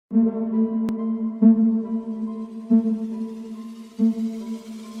Welcome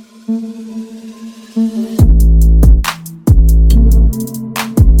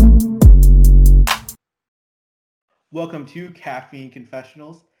to Caffeine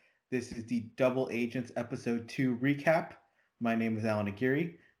Confessionals. This is the Double Agents Episode 2 recap. My name is Alan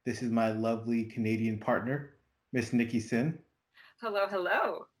Aguirre. This is my lovely Canadian partner, Miss Nikki Sin. Hello,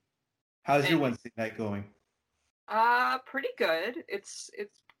 hello. How's your Wednesday night going? Pretty good.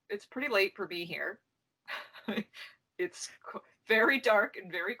 It's pretty late for me here. It's very dark and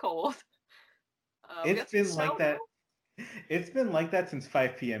very cold. It's been like that. It's been like that since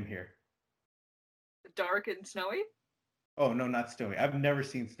 5 p.m. here. Dark and snowy? Oh, no, not snowy. I've never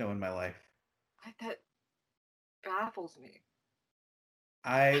seen snow in my life. That baffles me.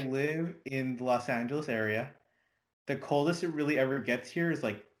 I live in the Los Angeles area. The coldest it really ever gets here is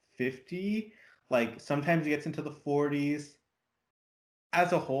like 50. Like sometimes it gets into the 40s.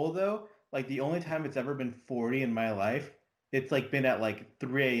 As a whole, though, like the only time it's ever been 40 in my life, it's like been at like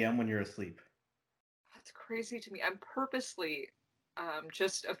 3 a.m. when you're asleep. That's crazy to me. I'm purposely,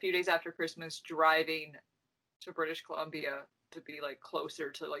 just a few days after Christmas, driving to British Columbia to be like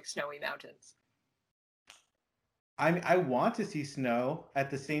closer to like snowy mountains. I want to see snow. At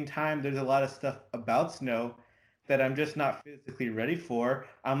the same time, there's a lot of stuff about snow that I'm just not physically ready for.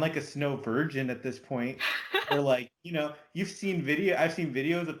 I'm like a snow virgin at this point. Where like, I've seen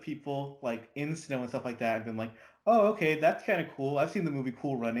videos of people like in snow and stuff like that. I've been like, oh, okay, that's kind of cool. I've seen the movie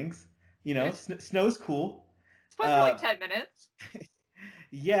Cool Runnings. Snow's cool. It's fun for like 10 minutes.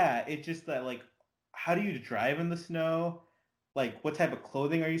 Yeah, it's just that like, how do you drive in the snow? Like, what type of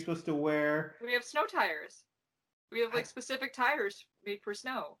clothing are you supposed to wear? We have snow tires. We have like specific tires made for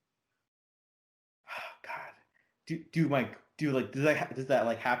snow. Oh God, does that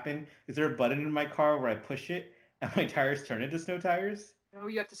like happen? Is there a button in my car where I push it and my tires turn into snow tires? No,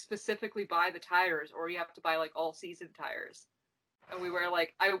 you have to specifically buy the tires, or you have to buy like all season tires. And we wear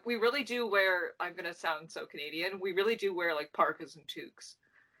like we really do wear. I'm gonna sound so Canadian. We really do wear like parkas and toques.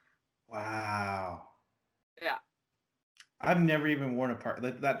 Wow. Yeah. I've never even worn a part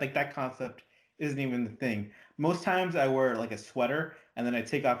that concept isn't even the thing. Most times I wear like a sweater and then I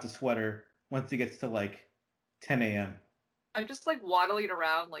take off the sweater once it gets to like 10 a.m. I'm just like waddling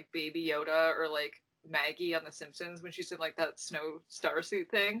around like Baby Yoda or like Maggie on The Simpsons when she's in like that snow starsuit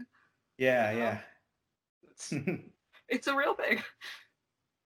thing. Yeah, yeah. It's a real thing.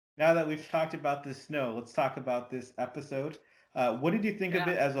 Now that we've talked about the snow, let's talk about this episode. What did you think of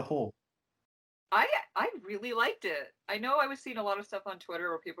it as a whole? I really liked it. I know I was seeing a lot of stuff on Twitter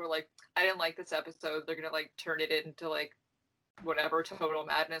where people were like, I didn't like this episode. They're gonna like turn it into like whatever Total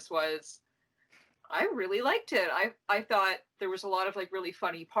Madness was. I really liked it. I thought there was a lot of like really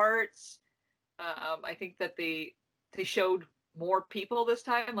funny parts. I think that they showed more people this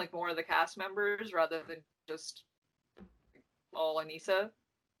time, like more of the cast members rather than just all Anissa.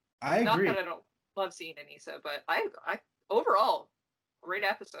 I agree. Not that I don't love seeing Anissa, but I overall great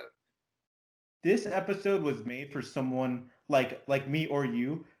episode. This episode was made for someone like me or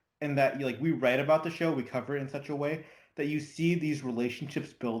you, and that like we write about the show, we cover it in such a way that you see these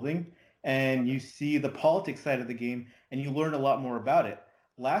relationships building and you see the politics side of the game and you learn a lot more about it.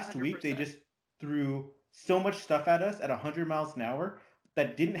 Last 100%. Week they just threw so much stuff at us at 100 miles an hour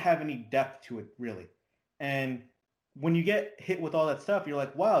that didn't have any depth to it really. And when you get hit with all that stuff, you're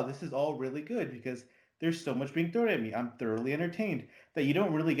like, wow, this is all really good because there's so much being thrown at me. I'm thoroughly entertained that you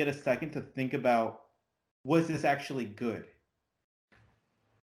don't really get a second to think about, was this actually good?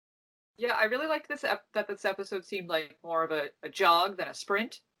 Yeah, I really liked that this episode seemed like more of a jog than a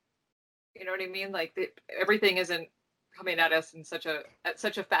sprint. You know what I mean? Like everything isn't coming at us in such a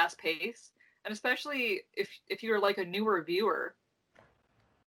fast pace, and especially if you're like a newer viewer,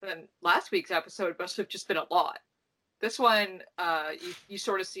 then last week's episode must have just been a lot. This one, you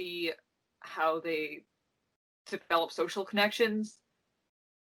sort of see how they develop social connections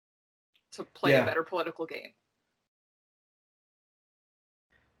to play a better political game.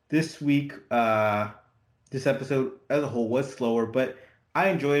 This week, this episode as a whole was slower, but I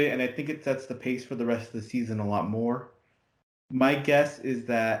enjoyed it, and I think it sets the pace for the rest of the season a lot more. My guess is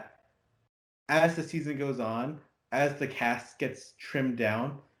that as the season goes on, as the cast gets trimmed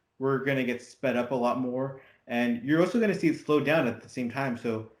down, we're going to get sped up a lot more, and you're also going to see it slow down at the same time.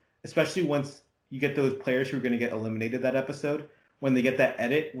 So, especially once you get those players who are going to get eliminated that episode, when they get that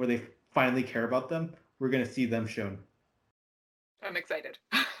edit where they finally care about them, we're going to see them shown. I'm excited.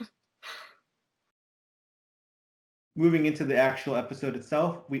 Moving into the actual episode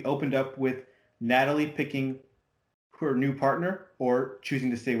itself, we opened up with Natalie picking her new partner or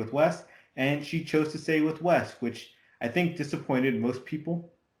choosing to stay with Wes, and she chose to stay with Wes, which I think disappointed most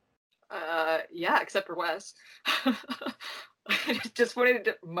people. Yeah, except for Wes. Disappointed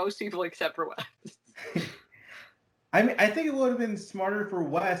to most people except for Wes. I mean, I think it would have been smarter for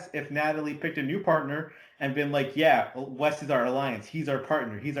Wes if Natalie picked a new partner and been like, yeah, Wes is our alliance. He's our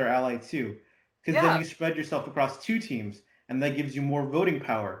partner. He's our ally too. Because then Yeah, you spread yourself across two teams, and that gives you more voting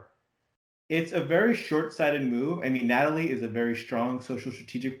power. It's a very short-sighted move. I mean, Natalie is a very strong social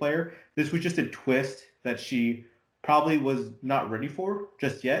strategic player. This was just a twist that she probably was not ready for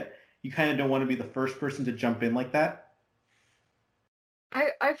just yet. You kind of don't want to be the first person to jump in like that.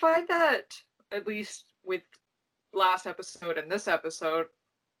 I find that at least with last episode and this episode,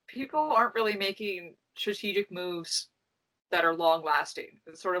 people aren't really making strategic moves that are long lasting.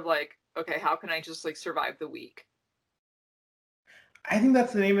 It's sort of like, okay, how can I just like survive the week? I think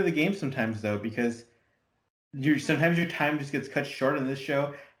that's the name of the game sometimes, though, because sometimes your time just gets cut short on this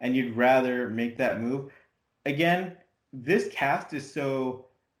show, and you'd rather make that move. Again, this cast is so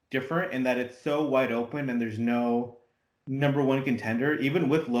different in that it's so wide open, and there's no number one contender. Even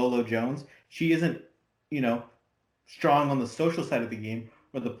with Lolo Jones, she isn't, you know, strong on the social side of the game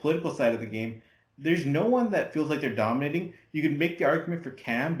or the political side of the game. There's no one that feels like they're dominating. You could make the argument for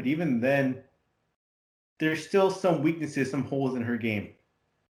Cam, but even then, there's still some weaknesses, some holes in her game.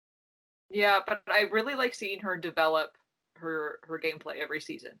 Yeah, but I really like seeing her develop her gameplay every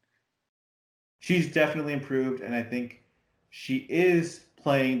season. She's definitely improved, and I think she is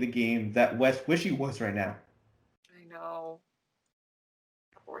playing the game that Wes wish he was right now. I know.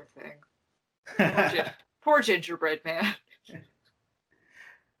 Poor thing. Poor gingerbread man.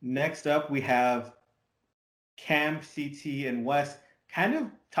 Next up, we have Cam, CT, and Wes kind of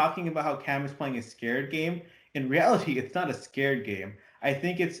talking about how Cam is playing a scared game. In reality, it's not a scared game. I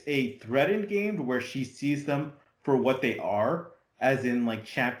think it's a threatened game where she sees them for what they are, as in like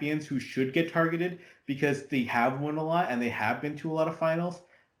champions who should get targeted because they have won a lot and they have been to a lot of finals.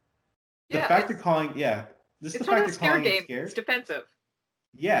 The Yeah, fact they're calling, yeah, just the it's not fact a they're scared calling it game. It's scared. defensive.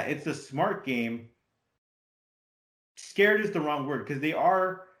 Yeah, it's a smart game. Scared is the wrong word because they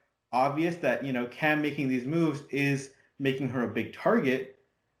are obvious that Cam making these moves is making her a big target.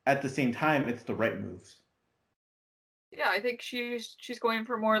 At the same time, it's the right moves. Yeah, I think she's going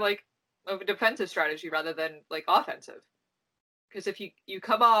for more like of a defensive strategy rather than like offensive. Because if you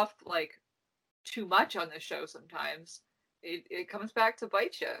come off like too much on this show sometimes, it comes back to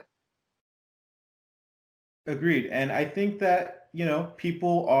bite you. Agreed. And I think that,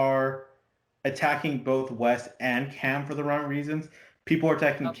 people are attacking both Wes and Cam for the wrong reasons. People are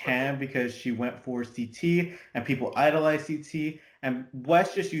attacking Absolutely. Cam because she went for CT and people idolize CT. And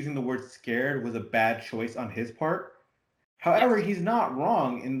Wes just using the word scared was a bad choice on his part. However, Yes. he's not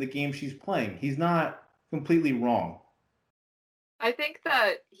wrong in the game she's playing. He's not completely wrong. I think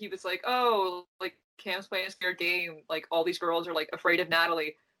that he was like, oh, like Cam's playing a scared game, like all these girls are like afraid of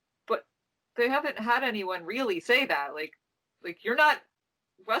Natalie. But they haven't had anyone really say that. Like you're not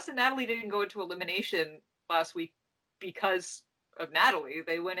Wes and Natalie didn't go into elimination last week because of Natalie.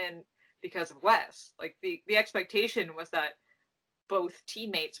 They went in because of Wes. Like the expectation was that both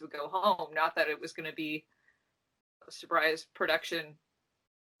teammates would go home, not that it was going to be a surprise production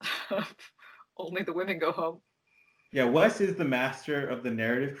of only the women go home. Yeah, Wes is the master of the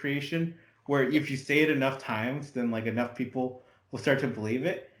narrative creation, where Yeah, if you say it enough times, then like enough people will start to believe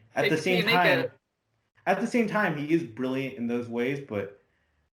it. At fake the it till same you make time, it. he is brilliant in those ways, but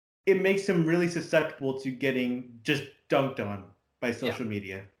it makes him really susceptible to getting just dunked on by Yeah, social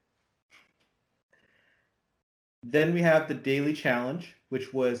media. Then we have the daily challenge,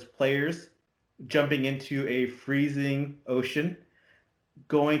 which was players jumping into a freezing ocean,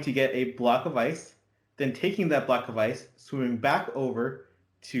 going to get a block of ice, then taking that block of ice, swimming back over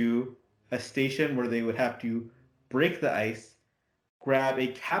to a station where they would have to break the ice, grab a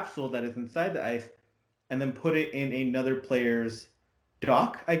capsule that is inside the ice, and then put it in another player's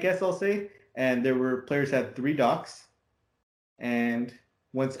dock, I guess I'll say. And there were players had 3 docks, and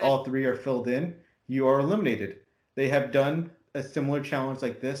once and all 3 are filled in, you are eliminated. They have done a similar challenge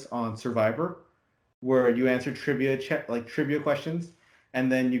like this on Survivor, where you answer trivia questions,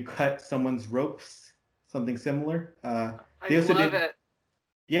 and then you cut someone's ropes, something similar. I They also love did, it.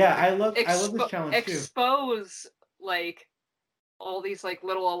 yeah. Like I love this challenge too. expose like all these like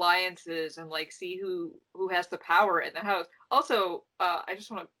little alliances and like see who has the power in the house. Also, I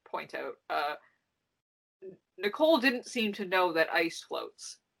just want to point out, Nicole didn't seem to know that ice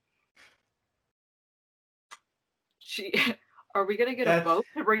floats. She, are we gonna get a That's boat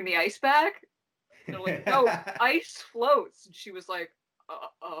to bring the ice back? And they're like, no, ice floats. And she was like,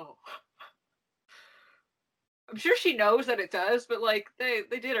 oh. I'm sure she knows that it does, but like they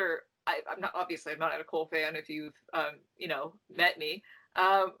did her. I'm not a Nicole fan. If you've met me,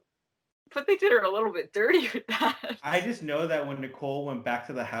 um, But they did her a little bit dirty with that. I just know that when Nicole went back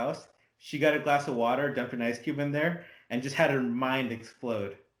to the house, she got a glass of water, dumped an ice cube in there, and just had her mind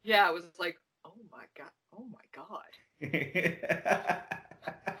explode. Yeah, it was like, oh my god, oh my god.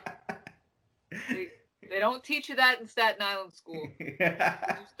 They don't teach you that in Staten Island school. They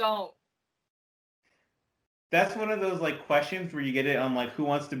just don't. That's one of those like questions where you get it on like Who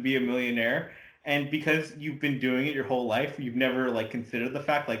Wants to Be a Millionaire, and because you've been doing it your whole life, you've never like considered the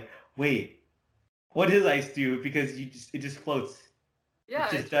fact like, wait, what does ice do? Because it just floats. Yeah,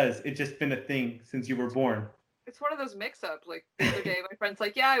 it just does. It's just been a thing since you were born. It's one of those mix-ups. Like the other day, my friend's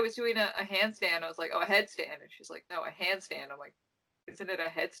like, "Yeah, I was doing a handstand." I was like, "Oh, a headstand," and she's like, "No, a handstand." I'm like, "Isn't it a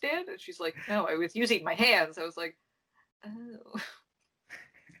headstand?" And she's like, "No, I was using my hands." I was like, "Oh,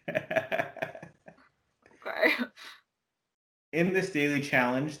 okay." In this daily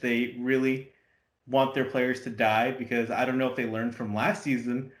challenge, they really want their players to die because I don't know if they learned from last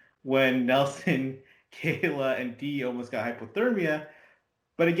season when Nelson, Kayla, and Dee almost got hypothermia.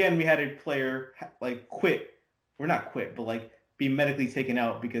 But again, we had a player like quit, or not quit, but like be medically taken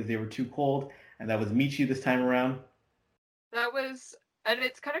out because they were too cold, and that was Michi this time around. That was, and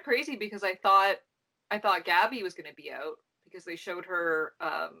it's kind of crazy because I thought Gabby was going to be out because they showed her.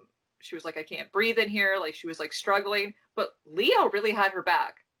 She was like, "I can't breathe in here," like she was like struggling. But Leo really had her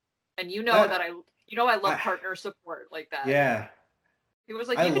back, and you know that I love partner support like that. Yeah, he was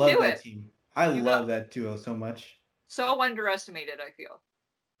like, "You can do it." Team. I you love that duo so much. So underestimated, I feel.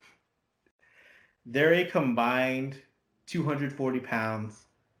 They're a combined 240 pounds,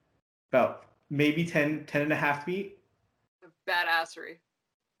 about maybe 10 and a half feet. Badassery.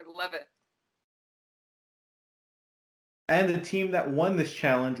 I love it. And the team that won this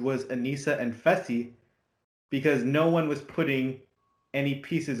challenge was Aneesa and Fessy because no one was putting any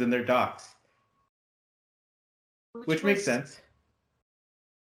pieces in their docks. Which makes sense.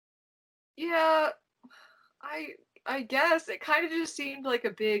 Yeah, I guess it kind of just seemed like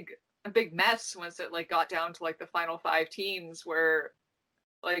a big mess once it like got down to like the final 5 teams where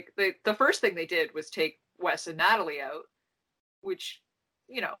like the first thing they did was take Wes and Natalie out, which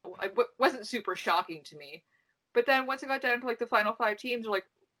wasn't super shocking to me. But then once it got down to like the final 5 teams,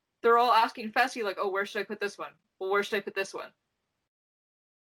 they're all asking Fessy like, "Oh, where should I put this one? Well, where should I put this one?"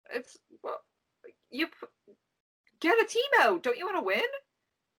 It's you get a team out. Don't you want to win?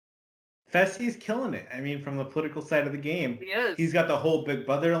 Fessy's killing it. I mean, from the political side of the game, he is. He's got the whole Big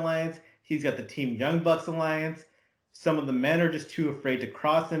Brother alliance. He's got the Team Young Bucks alliance. Some of the men are just too afraid to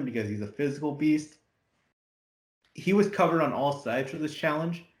cross him because he's a physical beast. He was covered on all sides for this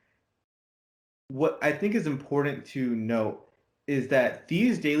challenge. What I think is important to note is that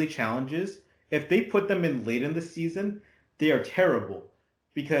these daily challenges, if they put them in late in the season, they are terrible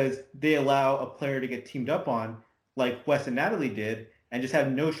because they allow a player to get teamed up on, like Wes and Natalie did, and just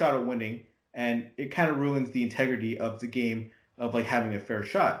have no shot at winning. And it kind of ruins the integrity of the game of like having a fair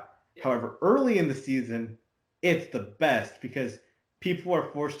shot. Yeah. However, early in the season, it's the best because people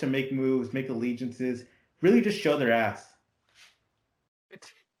are forced to make moves, make allegiances, really just show their ass.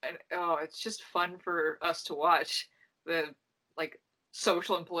 It's just fun for us to watch the like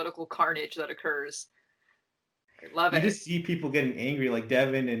social and political carnage that occurs. I love it. You just see people getting angry, like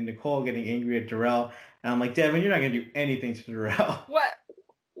Devin and Nicole getting angry at Darrell. And I'm like, Devin, you're not going to do anything to Darrell.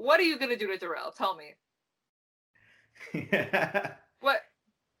 What are you going to do to Darrell? Tell me. Yeah. What?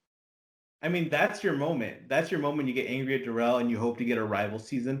 I mean, that's your moment. That's your moment. You get angry at Darrell and you hope to get a rival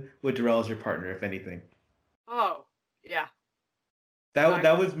season with Darrell as your partner, if anything. Oh, yeah.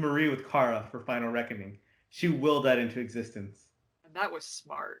 That was Marie with Cara for Final Reckoning. She willed that into existence. And that was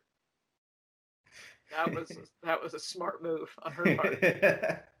smart. That was a smart move on her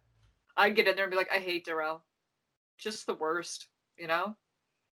part. I'd get in there and be like, I hate Darrell. Just the worst, you know?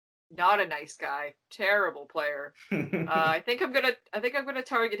 Not a nice guy. Terrible player. I think I'm gonna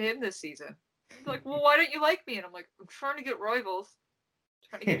target him this season. He's like, well, why don't you like me? And I'm like, I'm trying to get rivals. I'm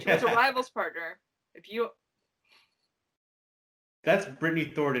trying to get you as a rivals partner. If you That's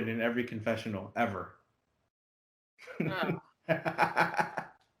Brittany Thornton in every confessional ever. Oh.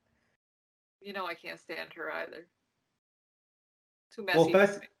 You know I can't stand her either. Too messy.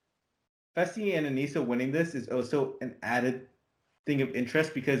 Well, Fessy and Aneesa winning this is also an added thing of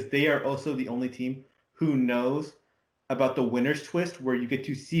interest because they are also the only team who knows about the winner's twist where you get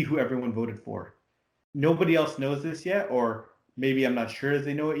to see who everyone voted for. Nobody else knows this yet, or maybe I'm not sure if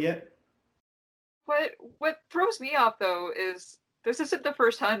they know it yet. What throws me off, though, is this isn't the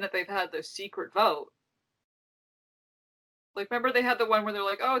first time that they've had the secret vote. Like, remember they had the one where they're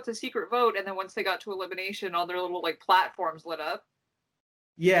like, oh, it's a secret vote, and then once they got to elimination, all their little, like, platforms lit up?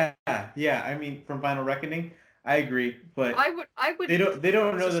 Yeah. I mean, from Final Reckoning, I agree, but I would they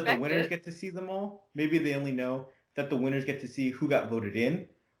don't know that the suspect winners it. get to see them all. Maybe they only know that the winners get to see who got voted in,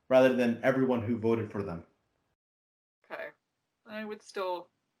 rather than everyone who voted for them. Okay, I would still.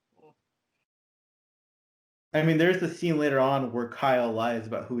 I mean, there's the scene later on where Kyle lies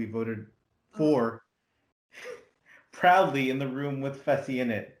about who he voted Oh, for proudly in the room with Fessy in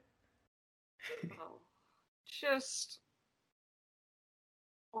it. oh, just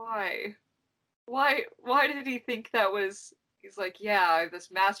why? Why did he think that was? He's like, yeah, I have this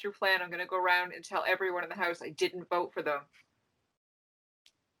master plan. I'm gonna go around and tell everyone in the house I didn't vote for them.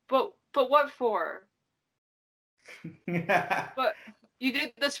 But what for? But you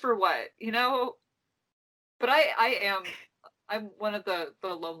did this for what? You know? But I'm one of the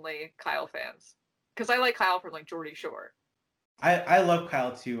lonely Kyle fans because I like Kyle from like Geordie Shore. I love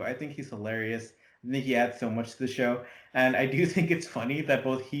Kyle too. I think he's hilarious. I think he adds so much to the show, and I do think it's funny that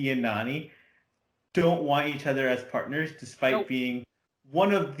both he and Nani don't want each other as partners, despite Nope. being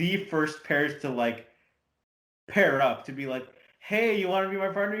one of the first pairs to like pair up to be like, "Hey, you want to be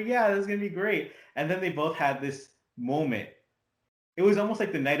my partner? Yeah, this is gonna be great." And then they both had this moment. It was almost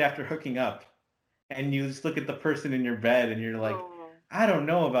like the night after hooking up, and you just look at the person in your bed, and you're like, Oh, "I don't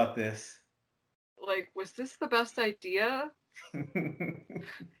know about this." like was this the best idea? Can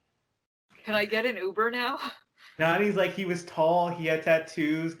I get an Uber now? Nani's like he was tall, he had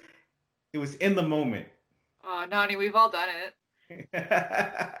tattoos. It was in the moment. Nani, we've all done it.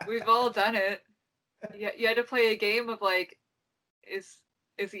 We've all done it. You had to play a game of like, is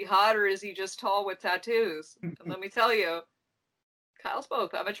is he hot or is he just tall with tattoos? And let me tell you, Kyle's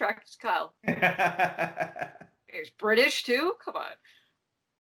both. I'm attracted to Kyle. He's British too. Come on.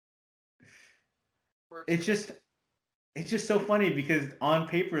 Works it's for me. just it's just so funny because on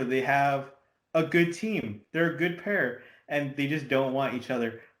paper they have a good team. They're a good pair, and they just don't want each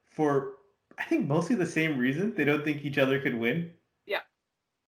other for I think mostly the same reason. They don't think each other could win. Yeah,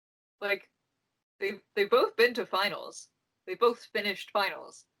 like they've both been to finals. They both finished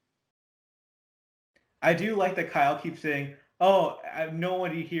finals. I do like that Kyle keeps saying, "Oh,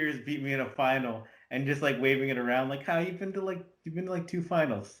 nobody here has beat me in a final," and just like waving it around like, "How you've been to like two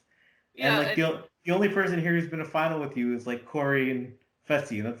finals." And Yeah, like the only person here who's been a final with you is like Corey and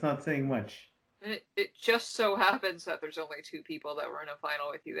Fessy. That's not saying much. and it just so happens that there's only two people that were in a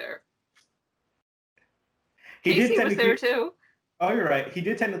final with you there. He did Casey was there technically. too. Oh, you're right. He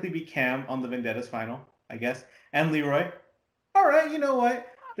did technically beat Cam on the Vendettas final, I guess, and Leroy. All right, you know what?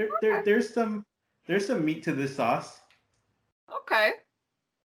 Okay, There's some meat to this sauce. okay,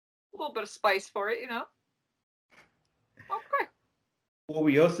 a little bit of spice for it, you know. Okay. What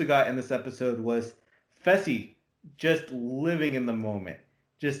we also got in this episode was Fessy just living in the moment,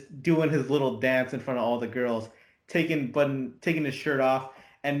 just doing his little dance in front of all the girls, taking his shirt off,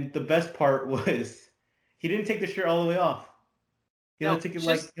 and the best part was he didn't take the shirt all the way off. No, He only took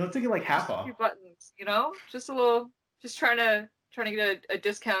it like half just a off. few buttons, you know, just a little, just trying to get a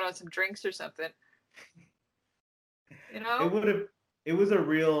discount on some drinks or something, you It know. would have it was a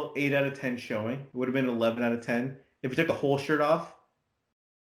real 8 out of 10 showing. It would have been 11 out of 10 if he took a whole shirt off.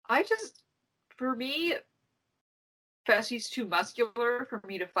 I just, for me, Fessy's too muscular for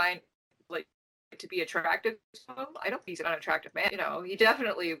me to find like to be attractive to him. I don't think he's an unattractive man. You know, he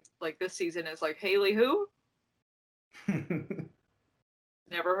definitely like this season is like Haley who?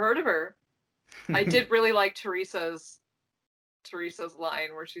 Never heard of her. I did really like Teresa's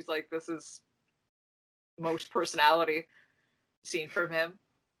line where she's like, "This is most personality seen from him."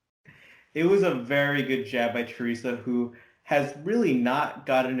 It was a very good jab by Teresa, who has really not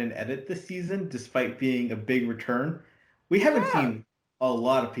gotten an edit this season, despite being a big return. We haven't Yeah, seen a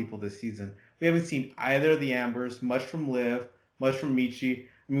lot of people this season. We haven't seen either of the Ambers, much from Liv, much from Michi.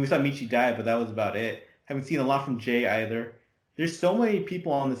 I mean, we saw Michi die, but that was about it. Haven't seen a lot from Jay either. There's so many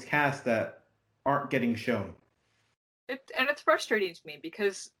people on this cast that aren't getting shown. and it's frustrating to me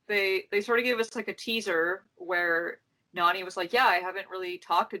because they sort of gave us like a teaser where Nani was like, "Yeah, I haven't really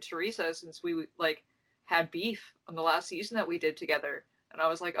talked to Teresa since we like had beef on the last season that we did together." And I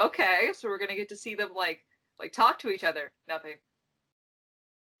was like, "Okay, so we're gonna get to see them like talk to each other." Nothing.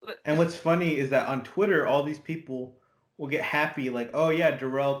 But, And what's funny is that on Twitter, all these people will get happy, like, oh yeah,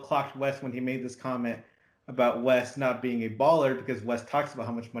 Darrell clocked Wes when he made this comment about Wes not being a baller because Wes talks about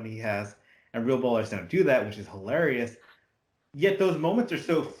how much money he has, and real ballers don't do that, which is hilarious. Yet those moments are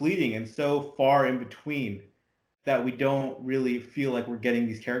so fleeting and so far in between that we don't really feel like we're getting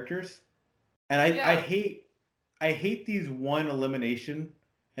these characters. And yeah, I hate these one elimination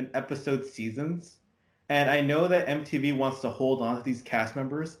and episode seasons. And I know that MTV wants to hold on to these cast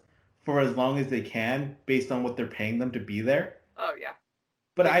members for as long as they can based on what they're paying them to be there. oh yeah,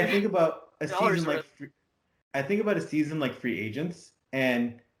 But get I your think about a season dollars like worth. I think about a season like Free Agents,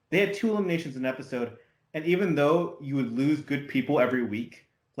 and they had two eliminations an episode, and even though you would lose good people every week,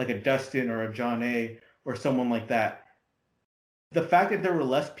 like a Dustin or a John A or someone like that, the fact that there were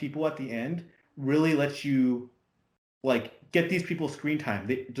less people at the end really lets you like get these people screen time.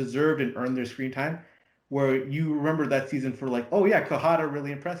 They deserved and earned their screen time. Where you remember that season for like, oh yeah, Kahada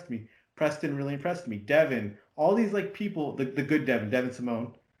really impressed me. Preston really impressed me. Devin, all these like people, the good Devin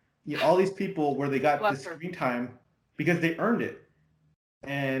Simone, you know, all these people where they got the Bless her. screen time because they earned it.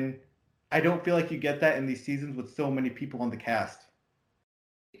 And I don't feel like you get that in these seasons with so many people on the cast.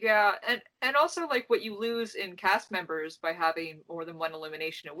 Yeah, and also like what you lose in cast members by having more than one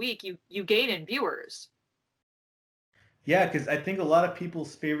elimination a week, you gain in viewers. Yeah, because I think a lot of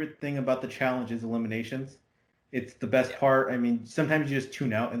people's favorite thing about the challenge is eliminations. It's the best Yeah. part. I mean, sometimes you just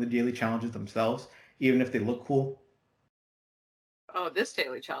tune out in the daily challenges themselves, even if they look cool. Oh, this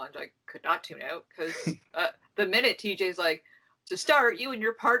daily challenge I could not tune out because the minute TJ's like, to start, you and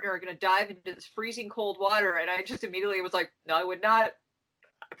your partner are going to dive into this freezing cold water, and I just immediately was like, no, I would not.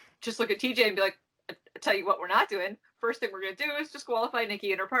 Just look at TJ and be like, I tell you what, we're not doing. First thing we're going to do is disqualify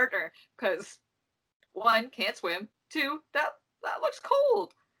Nikki and her partner because one, can't swim. Two, that looks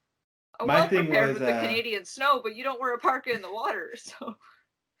cold. I'm My well thing prepared was, with the Canadian snow, but you don't wear a parka in the water, so.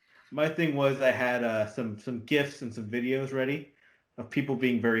 I had some gifs and some videos ready of people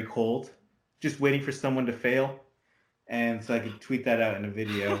being very cold, just waiting for someone to fail, and so I could tweet that out in a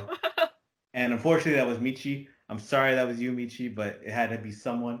video. And unfortunately, that was Michi. I'm sorry that was you, Michi, but it had to be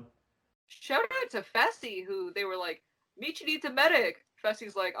someone. Shout out to Fessy, who they were like, Michi needs a medic.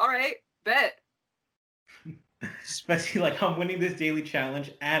 Fessy's like, all right, bet. Especially like I'm winning this daily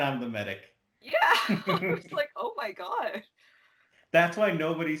challenge and I'm the medic. Yeah. I was like, oh my god. That's why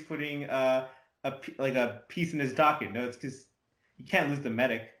nobody's putting like a piece in his docket. No, it's because you can't lose the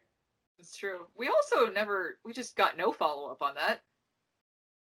medic. It's true. We also we just got no follow up on that.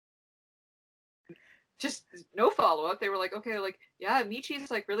 Just no follow up. They were like, okay, like, yeah,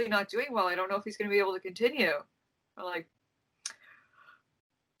 Michi's like really not doing well. I don't know if he's going to be able to continue. I'm like,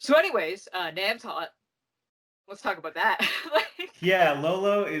 so, anyways, Nam's hot. Let's talk about that. Like, Yeah,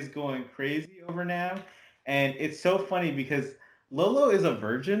 Lolo is going crazy over now, and it's so funny because Lolo is a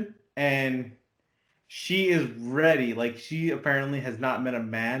virgin and she is ready. Like she apparently has not met a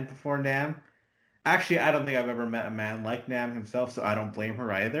man before Nam. Actually, I don't think I've ever met a man like Nam himself, so I don't blame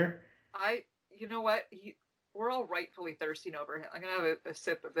her either. you know what? We're all rightfully thirsting over him. I'm gonna have a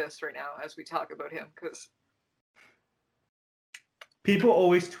sip of this right now as we talk about him because People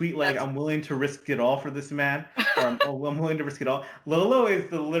always tweet like, that's "I'm willing to risk it all for this man," or I'm willing to risk it all." Lolo is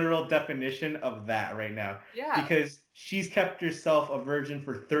the literal definition of that right now yeah, because she's kept herself a virgin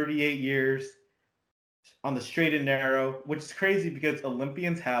for 38 years on the straight and narrow, which is crazy because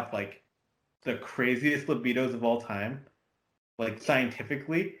Olympians have like the craziest libidos of all time, like yeah.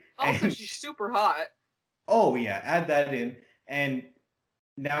 scientifically. Also, And she's super hot. oh yeah, add that in. And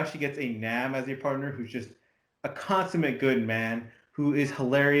now she gets a Nam as a partner who's just a consummate good man who is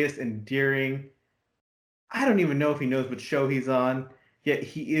hilarious and endearing. I don't even know if he knows what show he's on, yet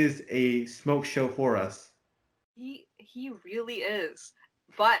he is a smoke show for us. He really is.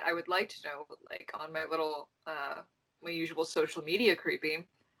 But I would like to know, like on my little my usual social media creeping,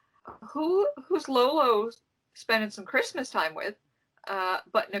 who's Lolo spending some Christmas time with,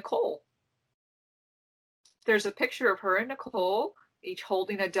 but Nicole. There's a picture of her and Nicole, each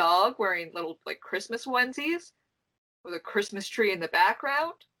holding a dog, wearing little like Christmas onesies with a Christmas tree in the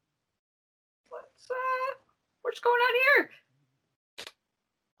background. What's going on here?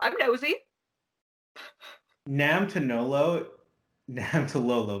 I'm nosy. Nam to Nolo, Nam to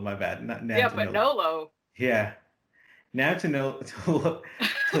Lolo, my bad, not Nam Yeah, to but Nolo. Nolo. Yeah, Nam to no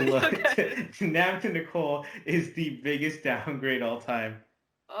Okay. Nam to Nicole is the biggest downgrade all time.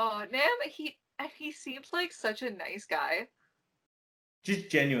 Oh, Nam, he seems like such a nice guy. Just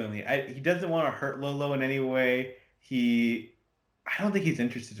genuinely, he doesn't want to hurt Lolo in any way. I don't think he's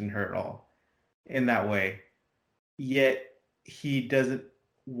interested in her at all in that way. Yet he doesn't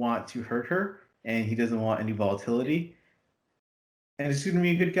want to hurt her, and he doesn't want any volatility. And he's going to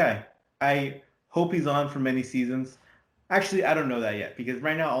be a good guy. I hope he's on for many seasons. Actually, I don't know that yet because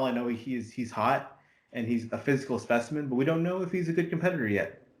right now all I know he's hot and he's a physical specimen, but we don't know if he's a good competitor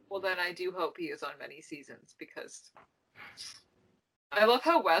yet. Well, then I do hope he is on many seasons because I love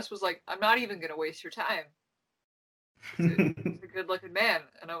how Wes was like, "I'm not even gonna waste your time. He's a good-looking man,"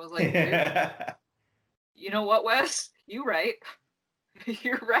 and I was like, "You know what, Wes? You right.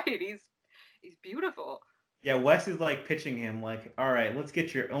 You're right. He's beautiful." Yeah, Wes is like pitching him like, all right, let's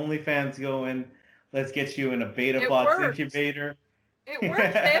get your OnlyFans going. Let's get you in a beta It box worked. incubator. It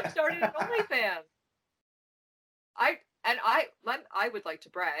worked. Sam started an OnlyFans. And I would like to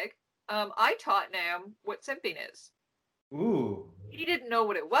brag. I taught Nam what simping is. Ooh. He didn't know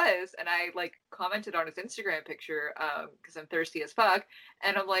what it was, and I like commented on his Instagram picture because I'm thirsty as fuck,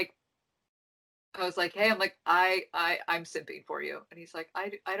 and I was like, hey, I'm simping for you, and he's like,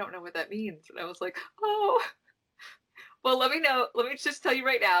 I don't know what that means, and I was like, oh, well, let me know. Let me just tell you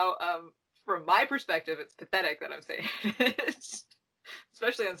right now. From my perspective, it's pathetic that I'm saying it,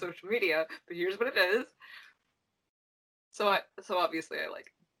 especially on social media. But here's what it is. So obviously I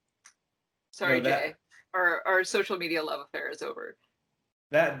like. Sorry, No, Jay. Our social media love affair is over.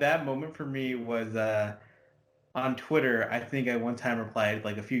 that moment for me was on Twitter. I think I one time replied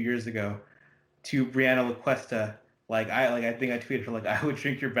like a few years ago to Brianna LaQuesta. I think I tweeted her like I would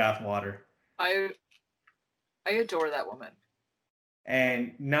drink your bathwater. I I adore that woman.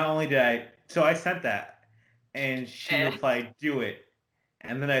 And not only did I sent that, and she Eh. replied, "Do it."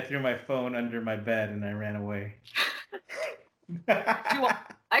 And then I threw my phone under my bed and I ran away.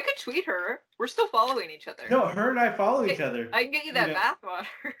 I could tweet her. We're still following each other. No, her and I follow each other. I can get you that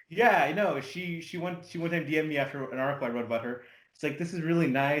bathwater. Yeah, I know. She one time DM'd me after an article I wrote about her. She's like, "This is really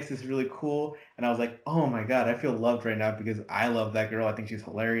nice. This is really cool." And I was like, "Oh my god, I feel loved right now because I love that girl. I think she's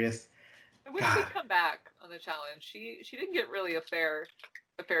hilarious." I wish she'd come back on the challenge. She didn't get really a fair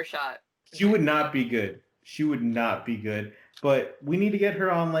shot. She would not be good. She would not be good. But we need to get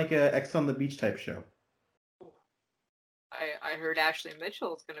her on like a X on the Beach type show. I heard Ashley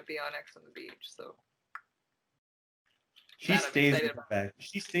Mitchell is going to be on X on the Beach, so she stays in her bag.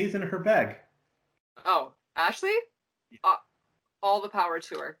 She stays in her bag. Oh, Ashley? All the power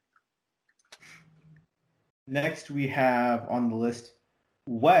to her. Next, we have on the list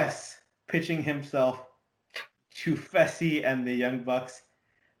Wes pitching himself to Fessy and the Young Bucks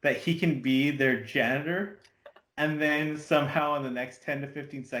that he can be their janitor, and then somehow in the next 10 to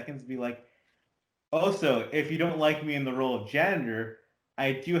 15 seconds be like, also, if you don't like me in the role of janitor,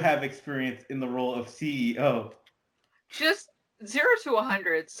 I do have experience in the role of CEO. Just 0 to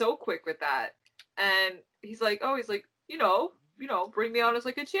 100 so quick with that. And he's like, you know, bring me on as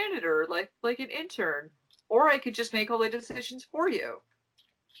like a janitor, like an intern. Or I could just make all the decisions for you.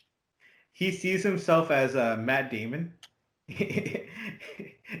 He sees himself as Matt Damon in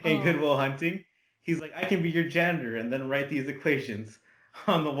Good Will Hunting. He's like, I can be your janitor and then write these equations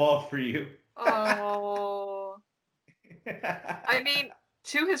on the wall for you. Oh. I mean,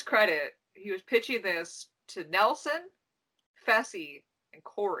 to his credit, he was pitching this to Nelson, Fessy, and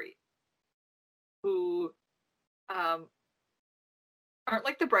Corey, who aren't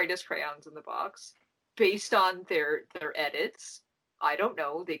like the brightest crayons in the box. Based on their edits, I don't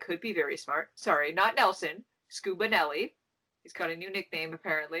know. They could be very smart. Sorry, not Nelson. Scuba Nelly. He's got a new nickname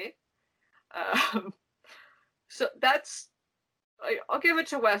apparently. So that's. I'll give it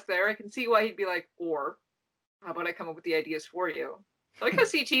to Wes there. I can see why he'd be like, or how about I come up with the ideas for you? I like how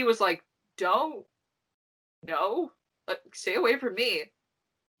CT was like, don't, no, stay away from me.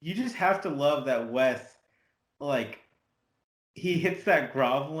 You just have to love that Wes, like, he hits that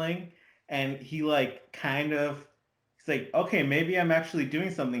groveling and he like kind of, he's like, okay, maybe I'm actually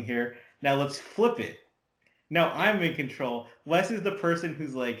doing something here. Now let's flip it. Now I'm in control. Wes is the person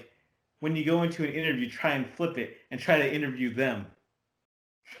who's like, when you go into an interview, try and flip it and try to interview them.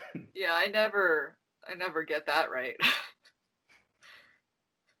 Yeah, I never get that right.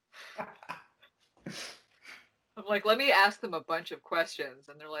 I'm like, let me ask them a bunch of questions,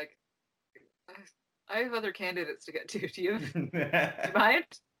 and they're like, I have other candidates to get to. Do you mind?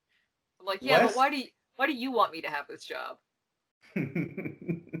 I'm like, yeah, Wes? But why do you want me to have this job?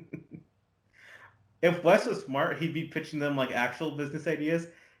 If Wes was smart, he'd be pitching them like actual business ideas.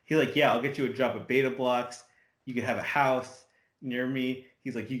 He's like, yeah, I'll get you a job at Beta Blocks. You could have a house near me.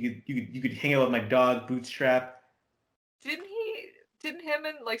 He's like, you could hang out with my dog, Bootstrap. Didn't him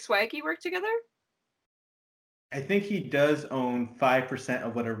and like Swaggy work together? I think he does own 5%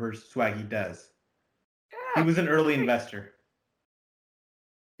 of whatever Swaggy does. Yeah, he was an early investor.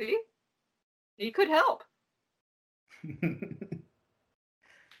 See? He could help.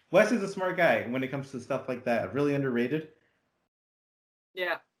 Wes is a smart guy when it comes to stuff like that. Really underrated.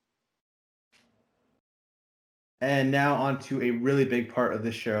 Yeah. And now on to a really big part of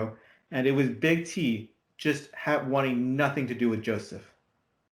the show. And it was Big T just wanting nothing to do with Joseph.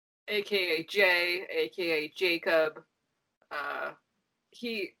 AKA Jay, AKA Jacob. I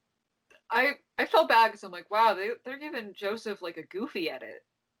felt bad because I'm like, wow, they're giving Joseph like a goofy edit.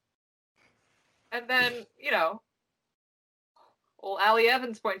 And then, you know, old Allie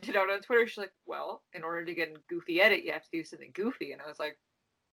Evans pointed out on Twitter, she's like, well, in order to get a goofy edit, you have to do something goofy. And I was like,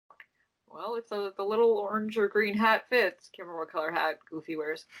 well, if the little orange or green hat fits, can't remember what color hat Goofy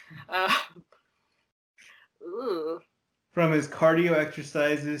wears. Ooh. From his cardio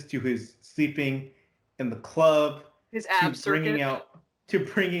exercises to his sleeping in the club His to ab circuit.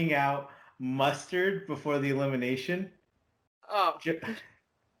 bringing out mustard before the elimination. Oh,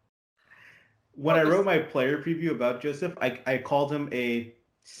 When well, I wrote this my player preview about Joseph, I called him a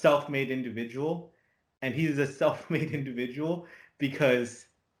self-made individual, and he's a self-made individual because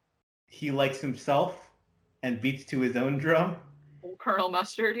he likes himself and beats to his own drum. Colonel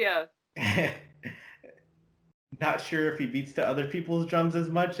Mustard. Yeah, Not sure if he beats to other people's drums as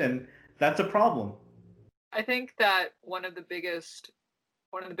much, and that's a problem. I think that one of the biggest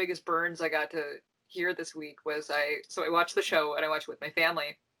burns I got to hear this week was I watched the show and I watched it with my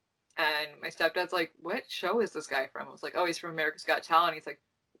family, and my stepdad's like, "What show is this guy from?" I was like, "Oh, he's from America's Got Talent." He's like,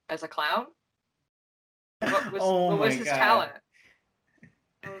 "As a clown? Oh What was my his god. talent?"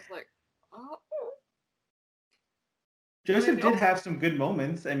 I was like, "Oh, I'm Joseph like, did oh, have some good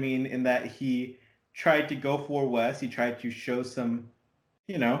moments. I mean, in that he tried to go for West, he tried to show some,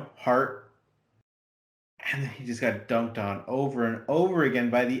 heart, and then he just got dunked on over and over again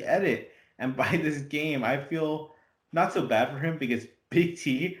by the edit and by this game. I feel not so bad for him because Big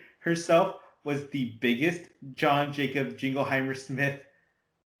T herself was the biggest John Jacob Jingleheimer Smith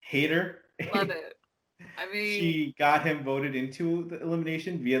hater. love it." I mean, She got him voted into the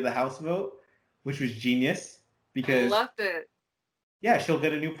elimination via the House vote, which was genius I because, loved it. yeah, she'll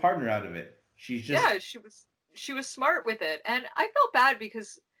get a new partner out of it. She's just, Yeah, she was smart with it, and I felt bad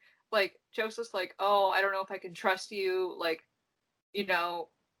because like Joseph's like, "Oh, I don't know if I can trust you," like, you know,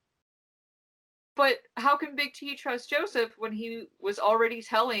 but how can Big T trust Joseph when he was already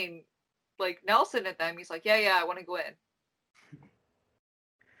telling like Nelson at them? He's like, "Yeah, yeah, I want to go in,"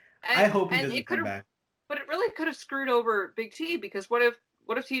 I hope he and doesn't it could come have, back. but it really could have screwed over Big T because what if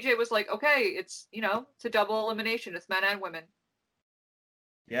TJ was like, "Okay, it's it's a double elimination, it's men and women,"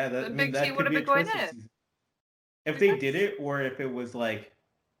 Yeah, I then mean, Big T that would could have be been a going twist of in. season. If Like they did that's it, or if it was like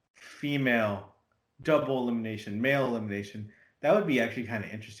female double elimination, male elimination, that would be actually kind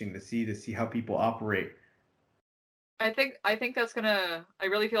of interesting to see how people operate. I think that's gonna I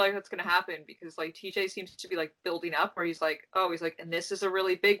really feel like that's gonna happen because like TJ seems to be like building up where he's like, oh, he's like, and this is a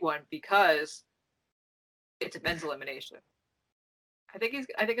really big one because it's a men's elimination. I think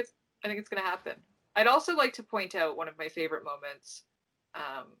it's gonna happen. I'd also like to point out one of my favorite moments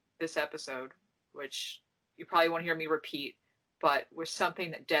this episode, which you probably won't hear me repeat, but was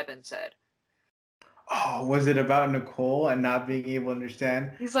something that Devin said. Oh, was it about Nicole and not being able to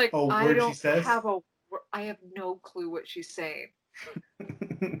understand He's like, a I word she don't says? have a I have no clue what she's saying.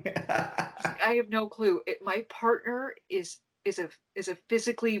 He's like, I have no clue. My partner is a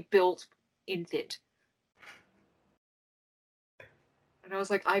physically built infant. And I was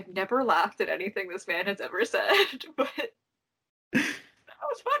like, I've never laughed at anything this man has ever said, but that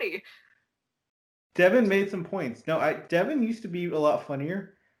was funny. Devin made some points. No, Devin used to be a lot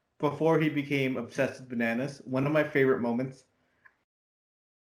funnier before he became obsessed with bananas. One of my favorite moments.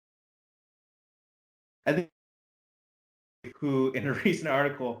 I think who in a recent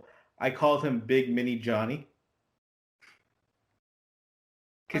article I called him Big Mini Johnny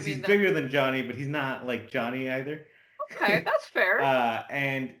I because he's mean, that bigger than Johnny, but he's not like Johnny either. okay, that's fair.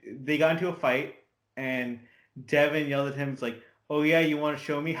 And they got into a fight, and Devin yelled at him, "It's like, oh yeah, you want to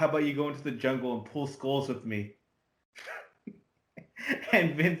show me? How about you go into the jungle and pull skulls with me?"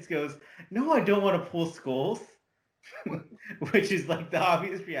 And Vince goes, "No, I don't want to pull skulls," which is like the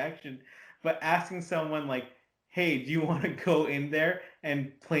obvious reaction. But asking someone like, "Hey, do you want to go in there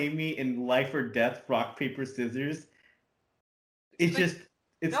and play me in life or death, rock paper scissors?" It's Like, just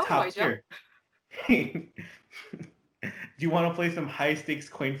it's no, I top don't. tier. Do you want to play some high stakes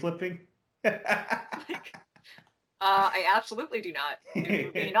coin flipping? Like, I absolutely do not. If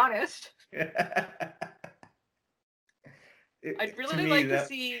we're being honest, I'd To really me, like to that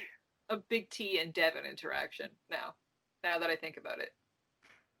see a Big T and Devin interaction now. Now that I think about it,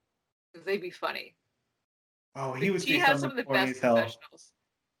 because they'd be funny. oh, he Big would T say has some something of the corny best as hell. confessionals.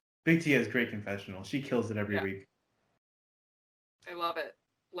 Big T has great confessional. She kills it every Yeah, week. I love it.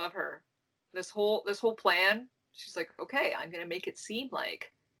 Love her. This whole plan. She's like, okay, I'm gonna make it seem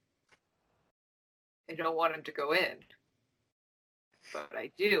like I don't want him to go in, but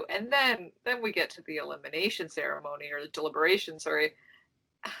I do. And then we get to the elimination ceremony or the deliberation. Sorry,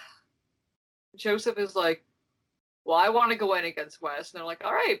 Joseph is like, well, I want to go in against Wes, and they're like,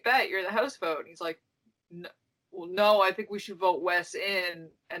 all right, bet you're the house vote. And he's like, well, no, I think we should vote Wes in,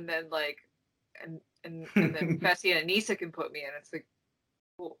 and then like, and then Fessy and Anissa can put me in. It's like,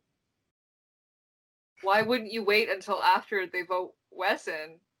 well, why wouldn't you wait until after they vote Wes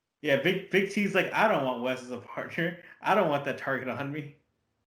in? Yeah, Big T's like, I don't want Wes as a partner. I don't want that target on me.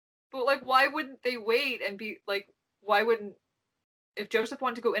 But like, why wouldn't they wait and be like? why wouldn't if Joseph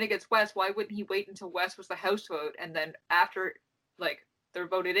wanted to go in against Wes, why wouldn't he wait until Wes was the house vote and then after like they're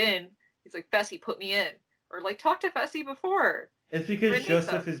voted in, he's like, Fessy, put me in. Or like talk to Fessy before. It's because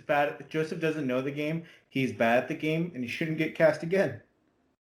Joseph is bad. Joseph doesn't know the game. He's bad at the game, and he shouldn't get cast again.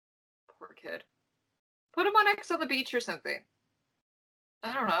 Poor kid. Put him on X on the beach or something.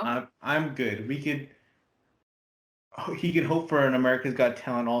 I don't know. I'm good. We could. Oh, he could hope for an America's Got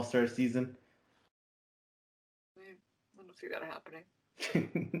Talent All-Star season. I don't see that happening.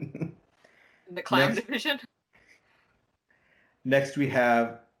 In the clown division. Next, we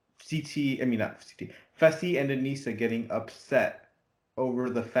have Fessy and Aneesa getting upset over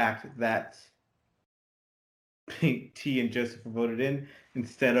the fact that Big T and Joseph were voted in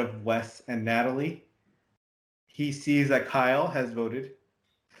instead of Wes and Natalie. He sees that Kyle has voted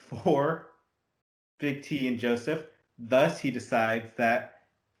for Big T and Joseph. Thus, he decides that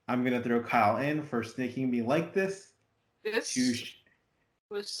I'm going to throw Kyle in for snaking me like this. This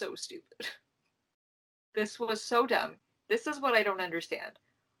was so stupid. This was so dumb. This is what I don't understand.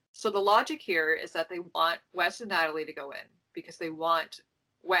 So the logic here is that they want Wes and Natalie to go in because they want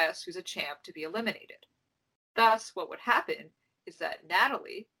Wes, who's a champ, to be eliminated. Thus, what would happen is that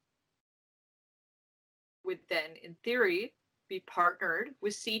Natalie would then, in theory, be partnered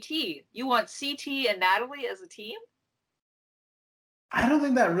with CT. You want CT and Natalie as a team? I don't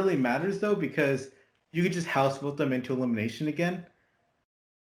think that really matters, though, because you could just house vote them into elimination again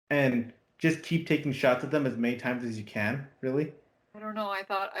and just keep taking shots at them as many times as you can, really. I don't know. I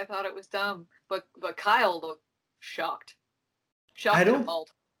thought it was dumb, but Kyle looked shocked. Shocked and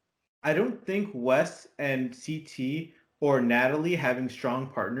appalled. I don't think Wes and CT or Natalie having strong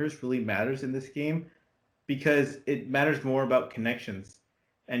partners really matters in this game because it matters more about connections.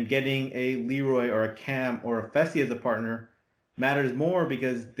 And getting a Leroy or a Cam or a Fessy as a partner matters more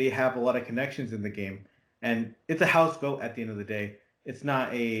because they have a lot of connections in the game. And it's a house vote at the end of the day. It's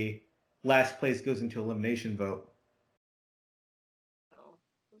not a last place goes into elimination vote. Oh,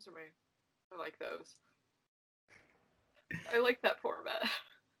 those are I like those. I like that format.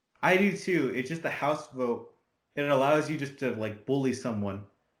 I do too. It's just a house vote. It allows you just to like bully someone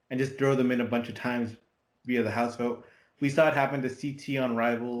and just throw them in a bunch of times via the house vote. We saw it happen to CT on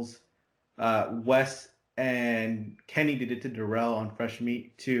Rivals. Wes and Kenny did it to Darrell on Fresh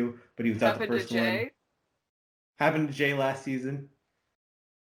Meat too, but he was out the first one. Happened to Jay last season.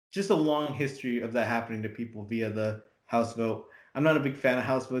 Just a long history of that happening to people via the house vote. I'm not a big fan of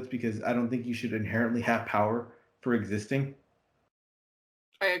house votes because I don't think you should inherently have power for existing.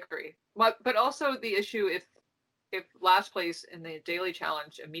 I agree. But also the issue if last place in the daily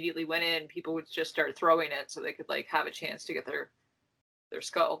challenge immediately went in, people would just start throwing it so they could like have a chance to get their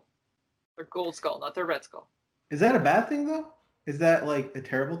skull. Their gold skull, not their red skull. Is that a bad thing though? Is that like a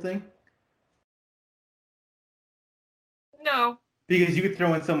terrible thing? No. Because you could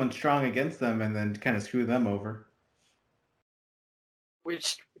throw in someone strong against them and then kind of screw them over.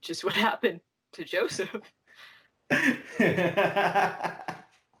 Which is what happened to Joseph.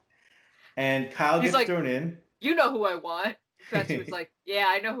 And Kyle gets thrown in. You know who I want. Fessy was like, yeah,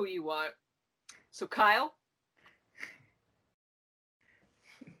 I know who you want. So Kyle?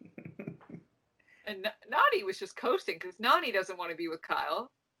 And Nani was just coasting because Nani doesn't want to be with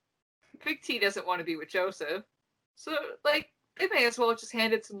Kyle. Big T doesn't want to be with Joseph. So, like, they may as well have just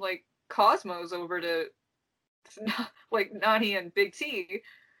handed some, like, Cosmos over to like, Nani and Big T.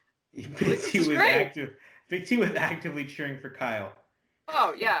 Big T was actively cheering for Kyle.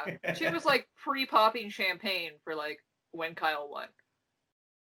 Oh, yeah. She was, like, pre-popping champagne for, like, when Kyle won.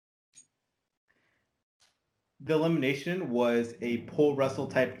 The elimination was a pole wrestle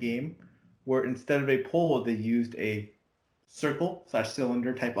type game where instead of a pole, they used a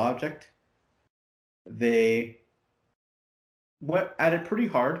circle/cylinder type object. They went at it pretty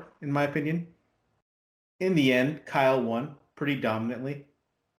hard, in my opinion. In the end, Kyle won pretty dominantly.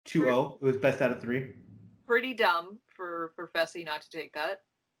 2-0. It was best out of 3. Pretty dumb for Fessy not to take that.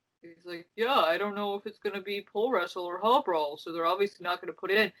 He's like, yeah, I don't know if it's going to be pole wrestle or hall brawl, so they're obviously not going to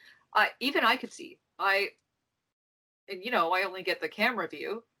put it in. Even I could see. I only get the camera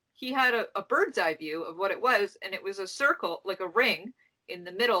view. He had a bird's eye view of what it was, and it was a circle, like a ring, in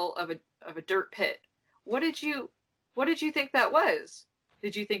the middle of a dirt pit. What did you think that was?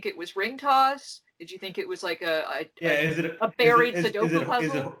 Did you think it was ring toss? Did you think it was like a buried Sudoku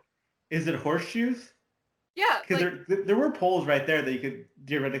puzzle? Is it horseshoes? Yeah, because there were poles right there that you could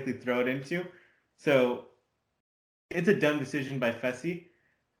theoretically throw it into. So it's a dumb decision by Fessy.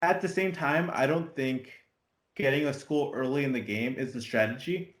 At the same time, I don't think getting a skull early in the game is the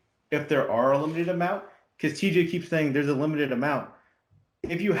strategy if there are a limited amount. Because TJ keeps saying there's a limited amount.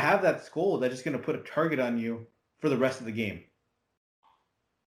 If you have that skull, that's just going to put a target on you for the rest of the game.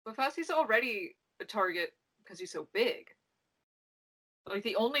 But Fassi's already a target because he's so big. Like,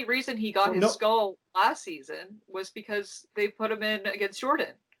 the only reason he got his skull last season was because they put him in against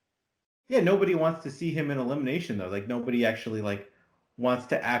Jordan. Yeah, nobody wants to see him in elimination, though. Like, nobody actually, like, wants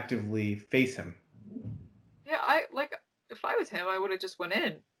to actively face him. Yeah, if I was him, I would have just went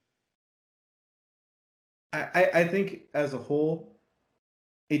in. I think, as a whole,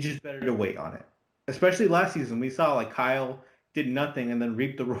 it's just better to wait on it. Especially last season, we saw, like, Kyle did nothing and then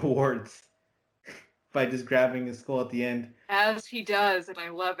reaped the rewards by just grabbing his skull at the end. As he does, and I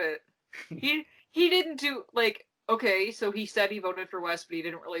love it. He didn't do, like, okay, so he said he voted for Wes, but he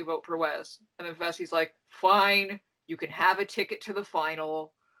didn't really vote for Wes. And then Fassi's like, fine, you can have a ticket to the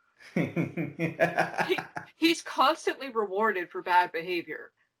final. He's constantly rewarded for bad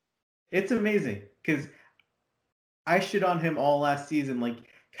behavior. It's amazing, because I shit on him all last season. Like,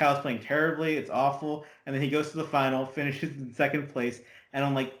 Kyle's playing terribly, it's awful, and then he goes to the final, finishes in second place, and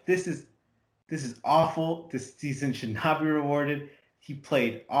I'm like, this is awful. This season should not be rewarded. He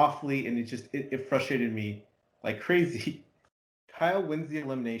played awfully, and it frustrated me like crazy. Kyle wins the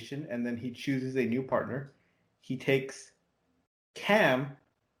elimination, and then he chooses a new partner. He takes Cam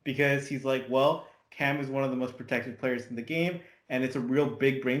because he's like, well, Cam is one of the most protected players in the game, and it's a real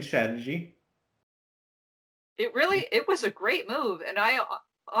big brain strategy. It was a great move, and I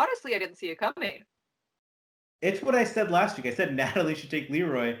didn't see it coming. It's what I said last week. I said Natalie should take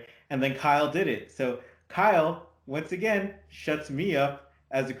Leroy, and then Kyle did it. So Kyle, once again, shuts me up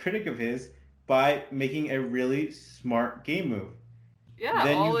as a critic of his by making a really smart game move. Yeah,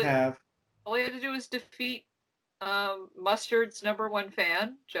 then all he had to do was defeat Mustard's #1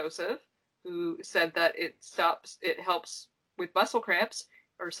 fan, Joseph, who said that it helps with muscle cramps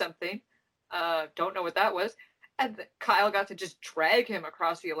or something. Don't know what that was. And Kyle got to just drag him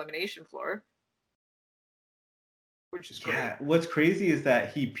across the elimination floor. Which is great. Yeah, what's crazy is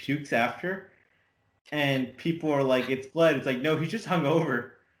that he pukes after, and people are like, it's blood. It's like, no, he's just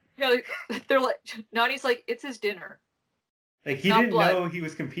hungover. Yeah, they're like, Nani's like, it's his dinner. Like, he didn't know he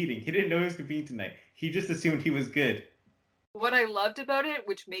was competing. He didn't know he was competing tonight. He just assumed he was good. What I loved about it,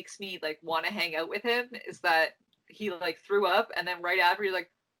 which makes me, like, want to hang out with him, is that he, like, threw up, and then right after, he's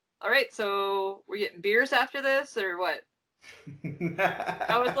like, all right, so we're getting beers after this, or what?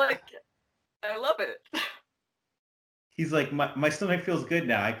 I was like, I love it. He's like, my stomach feels good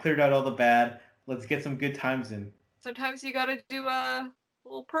now. I cleared out all the bad. Let's get some good times in. Sometimes you gotta do a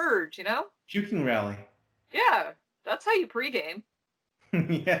little purge, you know? Puking rally. Yeah, that's how you pregame.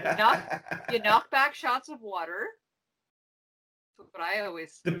 Yeah. You knock back shots of water. That's what I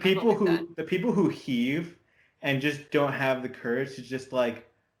always. The people who heave and just don't have the courage to just like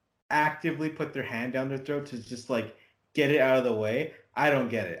actively put their hand down their throat to just like get it out of the way. I don't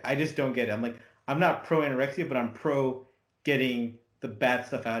get it. I just don't get it. I'm like, I'm not pro anorexia, but I'm pro getting the bad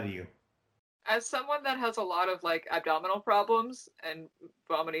stuff out of you. As someone that has a lot of like abdominal problems, and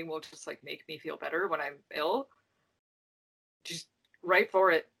vomiting will just like make me feel better when I'm ill, just right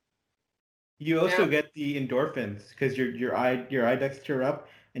for it. You also get the endorphins because your eye ducts tear up,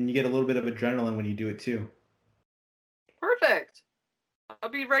 and you get a little bit of adrenaline when you do it too. Perfect. I'll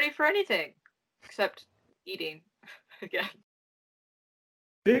be ready for anything except eating again.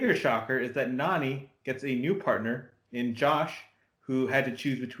 Bigger shocker is that Nany gets a new partner in Josh, who had to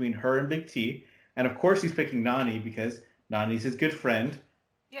choose between her and Big T. And of course he's picking Nany because Nany's his good friend.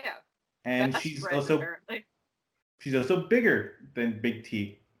 Yeah. And she's also bigger than Big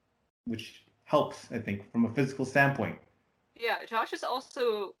T, which helps, I think, from a physical standpoint. Yeah, Josh has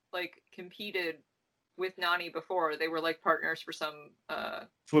also like competed with Nany before. They were like partners for some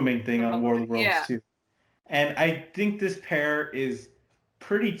swimming thing on World of Worlds too. And I think this pair is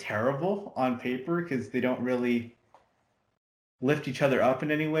pretty terrible on paper because they don't really lift each other up in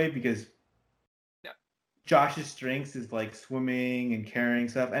any way because Josh's strengths is like swimming and carrying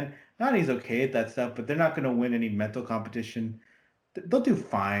stuff, and Nany's okay at that stuff, but they're not going to win any mental competition. They'll do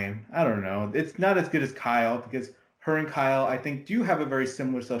fine. I don't know. It's not as good as Kyle because her and Kyle, I think, do have a very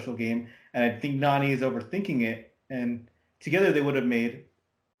similar social game, and I think Nany is overthinking it, and together they would have made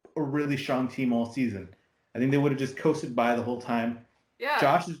a really strong team all season. I think they would have just coasted by the whole time. Yeah.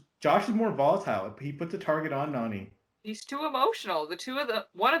 Josh is more volatile. He put the target on Nany. He's too emotional.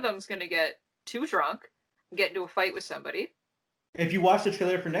 One of them's going to get too drunk and get into a fight with somebody. If you watch the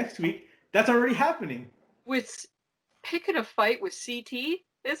trailer for next week, that's already happening. With picking a fight with CT,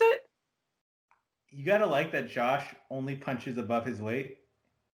 is it? You gotta like that Josh only punches above his weight.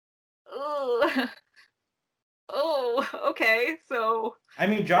 Oh, okay. So I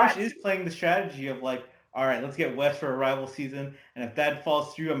mean, Josh is playing the strategy of like, all right, let's get Wes for a rival season, and if that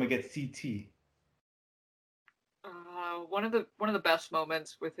falls through, I'm gonna get CT. one of the best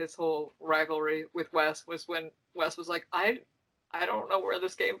moments with his whole rivalry with Wes was when Wes was like, I don't know where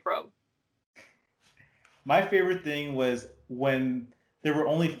this came from. My favorite thing was when there were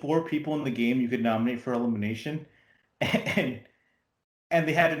only 4 people in the game you could nominate for elimination, and and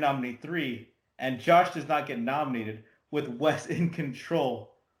they had to nominate 3, and Josh does not get nominated with Wes in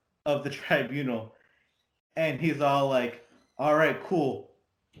control of the tribunal, and he's all like, "All right, cool,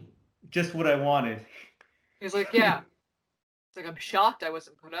 just what I wanted." He's like, yeah. It's like, I'm shocked I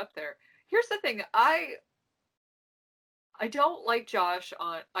wasn't put up there. Here's the thing, I don't like Josh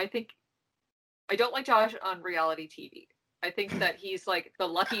on. I don't like Josh on reality TV. I think that he's like the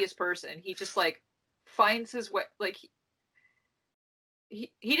luckiest person. He just like finds his way. Like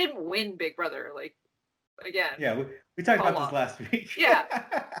he didn't win Big Brother. Like again. Yeah, we talked about this last week. Yeah,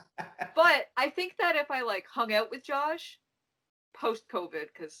 but I think that if I like hung out with Josh post COVID,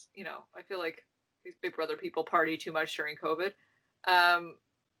 because I feel like these Big Brother people party too much during COVID.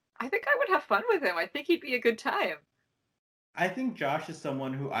 I think I would have fun with him. I think he'd be a good time. I think Josh is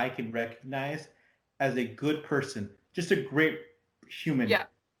someone who I can recognize as a good person, just a great human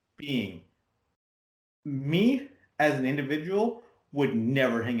being. Me, as an individual, would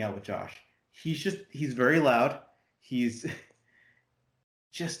never hang out with Josh. He's very loud. He's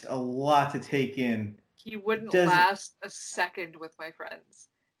just a lot to take in. He wouldn't last a second with my friends.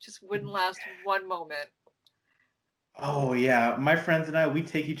 Just wouldn't last one moment. Oh, yeah. My friends and I, we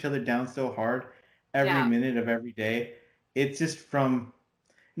take each other down so hard every minute of every day. It's just from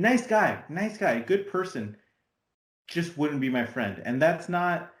nice guy, good person, just wouldn't be my friend. And that's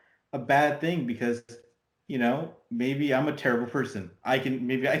not a bad thing because, maybe I'm a terrible person.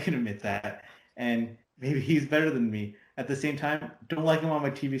 Maybe I can admit that. And maybe he's better than me. At the same time, don't like him on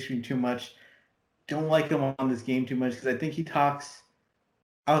my TV screen too much. Don't like him on this game too much because I think he talks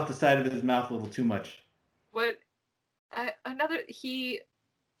out the side of his mouth a little too much.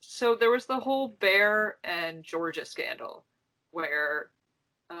 So there was the whole Bear and Georgia scandal where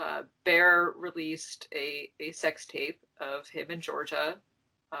Bear released a sex tape of him and Georgia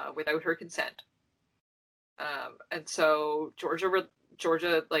without her consent. And so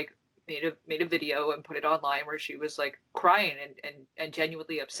Georgia like made a video and put it online where she was like crying and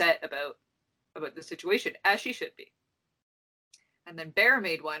genuinely upset about the situation, as she should be. And then Bear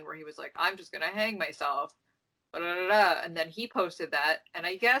made one where he was like, I'm just gonna hang myself. And then he posted that, and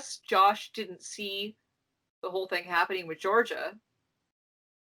I guess Josh didn't see the whole thing happening with Georgia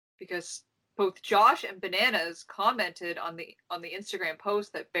because both Josh and Bananas commented on the Instagram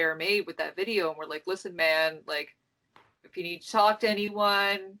post that Bear made with that video, and were like, listen, man, like if you need to talk to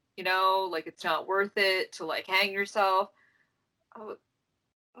anyone, like it's not worth it to like hang yourself. I'm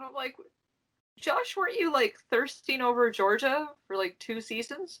like, Josh, weren't you like thirsting over Georgia for like 2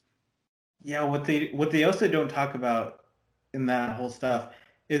 seasons? Yeah, what they also don't talk about in that whole stuff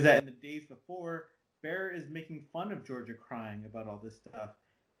is that in the days before, Bear is making fun of Georgia crying about all this stuff,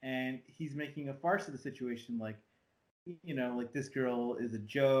 and he's making a farce of the situation, like, like this girl is a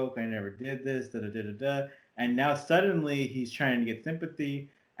joke. I never did this. Da da da da da. And now suddenly he's trying to get sympathy,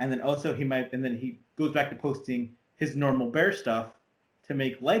 and then also he goes back to posting his normal Bear stuff to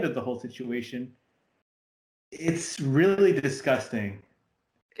make light of the whole situation. It's really disgusting.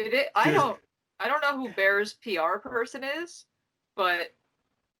 I don't know who Bear's PR person is, but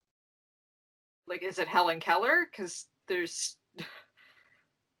like, is it Helen Keller? Because there's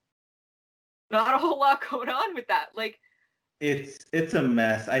not a whole lot going on with that. Like, it's a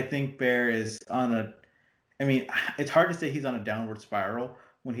mess. I think Bear is it's hard to say he's on a downward spiral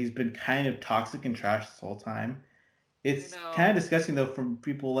when he's been kind of toxic and trash this whole time. It's kind of disgusting though from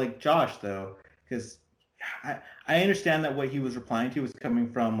people like Josh though, because I understand that what he was replying to was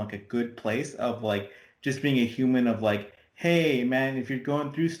coming from like a good place of like just being a human of like, hey man, if you're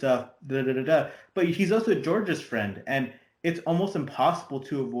going through stuff, da da da da. But he's also Georgia's friend, and it's almost impossible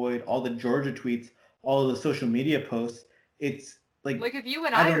to avoid all the Georgia tweets, all of the social media posts. It's like if you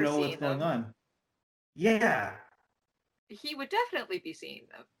and I don't know what's going on. Yeah, he would definitely be seeing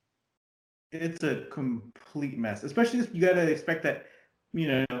them. It's a complete mess. Especially if you gotta expect that.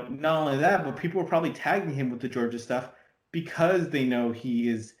 Not only that, but people are probably tagging him with the Georgia stuff because they know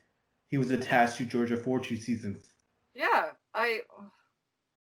he was attached to Georgia for 2 seasons. Yeah,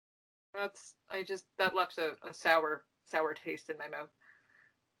 that left a sour taste in my mouth.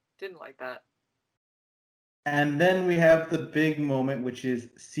 Didn't like that. And then we have the big moment, which is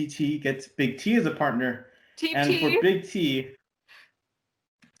CT gets Big T as a partner. Team and T. For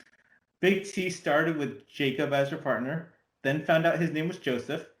Big T started with Jacob as her partner, then found out his name was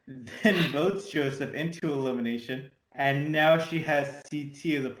Joseph, then votes Joseph into elimination, and now she has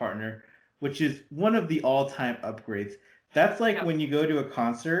CT as a partner, which is one of the all-time upgrades. That's like Yep. when you go to a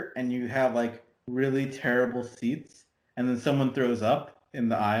concert and you have like really terrible seats, and then someone throws up in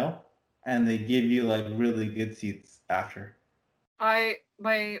the aisle, and they give you like really good seats after. My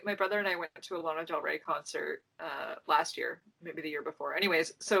brother and I went to a Lana Del Rey concert last year, maybe the year before.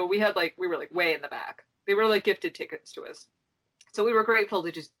 Anyways, so we were like way in the back. They were like gifted tickets to us. So we were grateful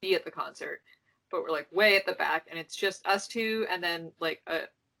to just be at the concert. But we're like way at the back and it's just us two and then like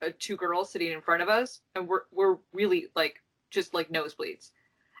two girls sitting in front of us and we're really like just like nosebleeds.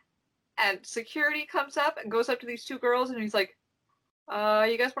 And security comes up and goes up to these two girls and he's like,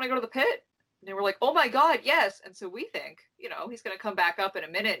 you guys want to go to the pit? And they were like, oh my God, yes. And so we think, he's going to come back up in a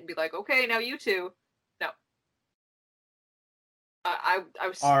minute and be like, okay, now you two. No. I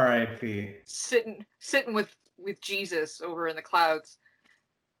was R.I.P. sitting with Jesus over in the clouds.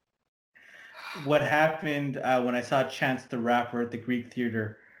 What happened when I saw Chance the Rapper at the Greek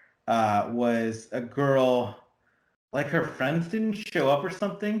Theater was a girl, like her friends didn't show up or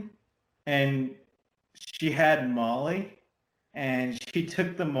something, and she had Molly, and she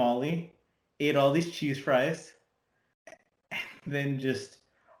took the Molly, ate all these cheese fries, and then just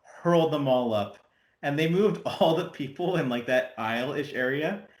hurled them all up. And they moved all the people in like that aisle-ish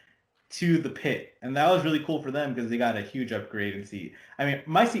area to the pit. And that was really cool for them because they got a huge upgrade in seat. I mean,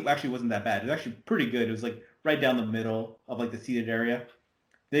 my seat actually wasn't that bad. It was actually pretty good. It was like right down the middle of like the seated area.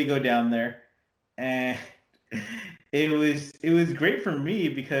 They go down there and it was great for me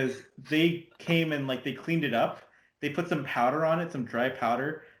because they came and like they cleaned it up. They put some powder on it, some dry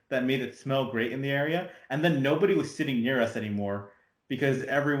powder that made it smell great in the area. And then nobody was sitting near us anymore because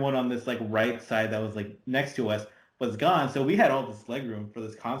everyone on this like right side that was like next to us was gone. So we had all this leg room for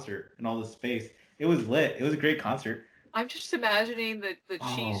this concert and all this space. It was lit. It was a great concert. I'm just imagining the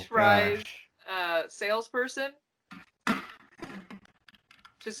cheese Oh fries gosh. salesperson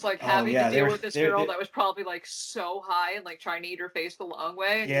just like Oh having to yeah, deal with this girl they that was probably like so high and like trying to eat her face the long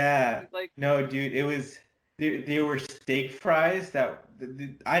way. And yeah. like No, dude, it was they were steak fries that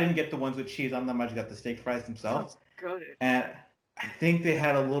I didn't get the ones with cheese on them. I just got the steak fries themselves. sounds good. And I think they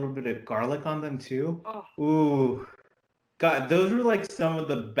had a little bit of garlic on them too. Oh, Ooh. God, those were like some of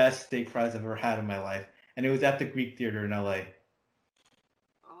the best steak fries I've ever had in my life. And it was at the Greek Theater in LA.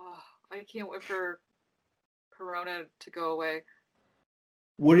 oh, I can't wait for Corona to go away.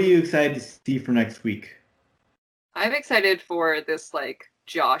 What are you excited to see for next week? I'm excited for this like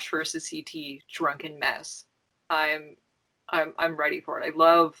Josh versus CT drunken mess. I'm I'm ready for it. I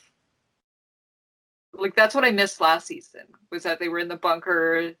love like that's what I missed last season was that they were in the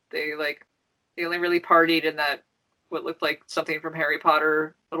bunker. They only really partied in that what looked like something from Harry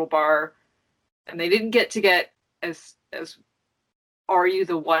Potter little bar, and they didn't get as are you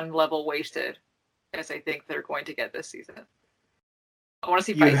the one level wasted as I think they're going to get this season. I want to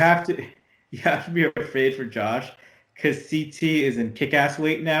see You fights. have to be afraid for Josh because CT is in kick-ass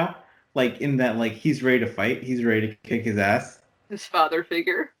weight now. Like in that, like he's ready to fight. He's ready to kick his ass. His father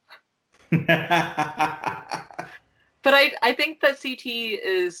figure. God, But I think that CT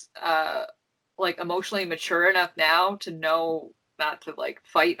is like emotionally mature enough now to know not to like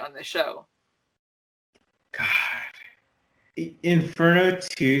fight on the show. Inferno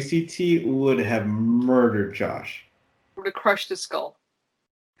 2 CT would have murdered Josh. Would have crushed his skull.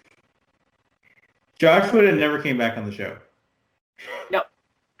 Josh would have never came back on the show. No,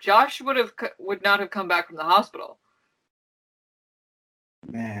 Josh would not have come back from the hospital.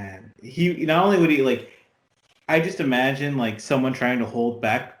 Man, he not only would he like, I just imagine like someone trying to hold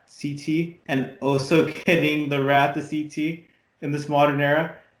back CT and also getting the wrath of CT in this modern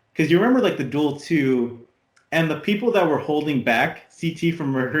era. Because you remember like the Duel 2 and the people that were holding back CT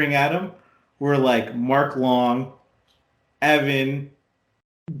from murdering Adam were like Mark Long, Evan,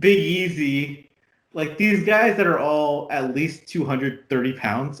 Big Easy, like these guys that are all at least 230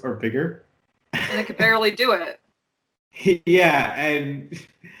 pounds or bigger. And they could barely do it. Yeah, and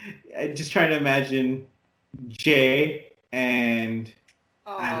just trying to imagine Jay and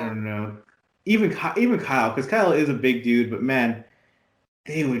I don't know, even Kyle, because Kyle is a big dude, but man,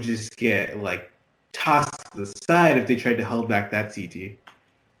 they would just get like tossed to the side if they tried to hold back that CT.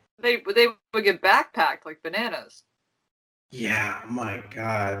 They would get backpacked like bananas. Yeah, my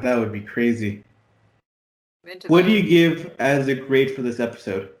God, that would be crazy. Into What that. do you give as a grade for this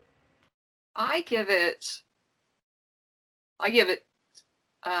episode? I give it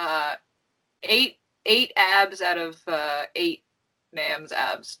eight abs out of 8 Nam's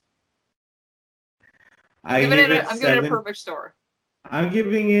abs. I'm giving it a perfect score. I'm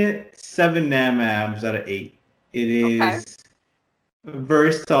giving it 7 Nam abs out of 8. It is Okay. a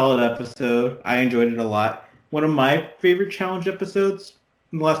very solid episode. I enjoyed it a lot. One of my favorite challenge episodes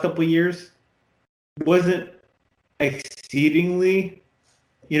in the last couple of years. Wasn't exceedingly,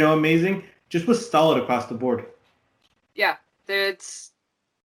 amazing. Just was solid across the board. Yeah, there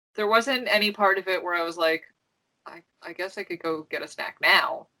wasn't any part of it where I was like, I guess I could go get a snack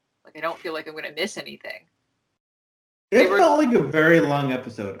now. Like, I don't feel like I'm going to miss anything. It felt like a very long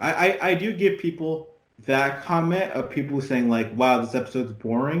episode. I do give people that comment of people saying like, wow, this episode's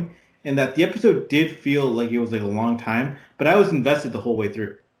boring. And that the episode did feel like it was like a long time, but I was invested the whole way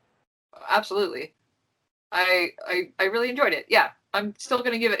through. Absolutely. I really enjoyed it. Yeah. I'm still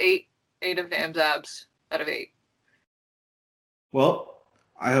going to give it 8 of Amzabs out of 8. Well,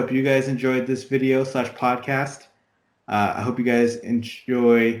 I hope you guys enjoyed this video / podcast. I hope you guys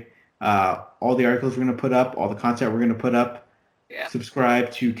enjoy all the articles we're going to put up, all the content we're going to put up. Yeah.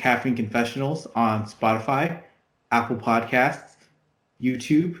 Subscribe to Caffeine Confessionals on Spotify, Apple Podcasts,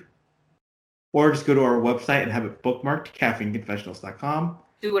 YouTube, or just go to our website and have it bookmarked, caffeineconfessionals.com.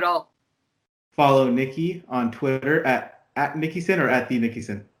 Do it all. Follow Nikki on Twitter at Nikkison or at the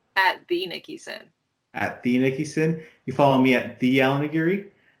Nikkison? At the Nikkison. At the Nikkison. You follow me at the Alan Aguirre.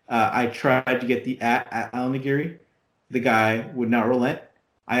 I tried to get the at Alan Aguirre. The guy would not relent.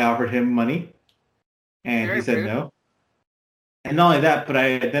 I offered him money, and Very he said rude. no. And not only that, but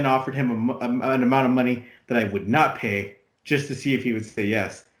I then offered him an amount of money that I would not pay just to see if he would say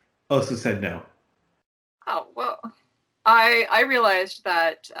yes. Also said no. Oh, well, I realized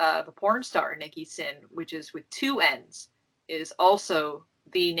that the porn star Nikki Sin, which is with 2 N's, is also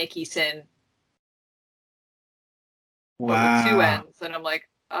the Nikki Sin, but with 2 N's. And I'm like,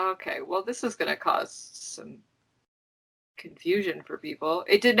 okay, well, this is going to cause some confusion for people.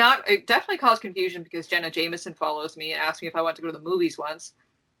 It definitely caused confusion because Jenna Jameson follows me and asked me if I want to go to the movies once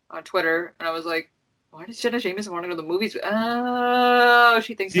on Twitter. And I was like, why does Jenna Jameson want to go to the movies? Oh,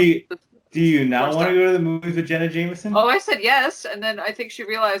 she thinks... Do you not want to go to the movies with Jenna Jameson? Oh, I said yes, and then I think she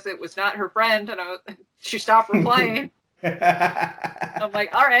realized it was not her friend, and she stopped replying. I'm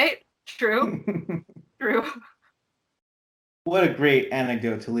like, all right, true. What a great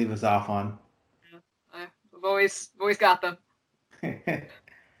anecdote to leave us off on. Yeah, I've always got them.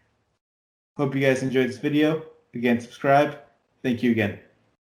 Hope you guys enjoyed this video. Again, subscribe. Thank you again.